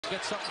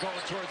get something going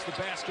towards the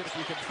basket if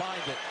you can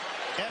find it.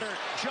 Eder,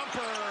 jumper,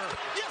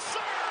 yes sir!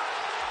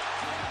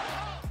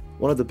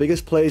 One of the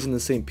biggest plays in the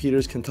St.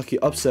 Peter's Kentucky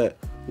upset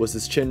was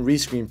his chin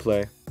rescreen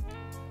play.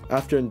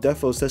 After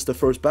Ndefo sets the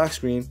first back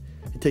screen,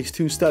 he takes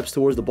 2 steps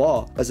towards the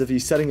ball as if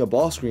he's setting a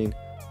ball screen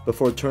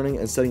before turning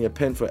and setting a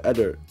pin for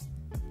Eder.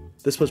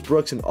 This puts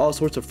Brooks in all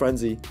sorts of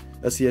frenzy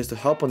as he has to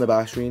help on the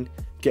back screen,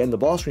 get in the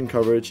ball screen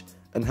coverage,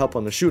 and help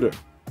on the shooter.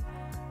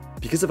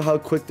 Because of how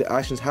quick the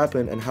actions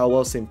happen and how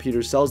well St.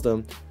 Peter's sells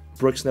them,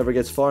 Brooks never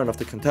gets far enough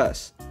to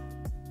contest.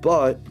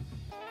 But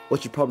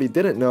what you probably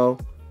didn't know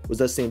was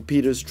that St.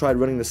 Peter's tried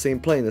running the same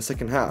play in the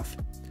second half.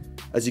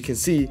 As you can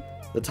see,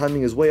 the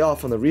timing is way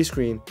off on the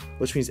rescreen,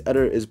 which means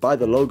Eder is by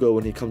the logo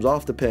when he comes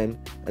off the pin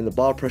and the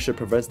ball pressure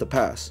prevents the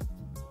pass.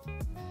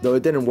 Though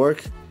it didn't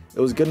work,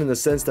 it was good in the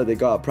sense that they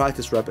got a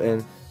practice rep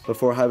in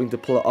before having to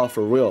pull it off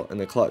for real in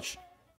the clutch.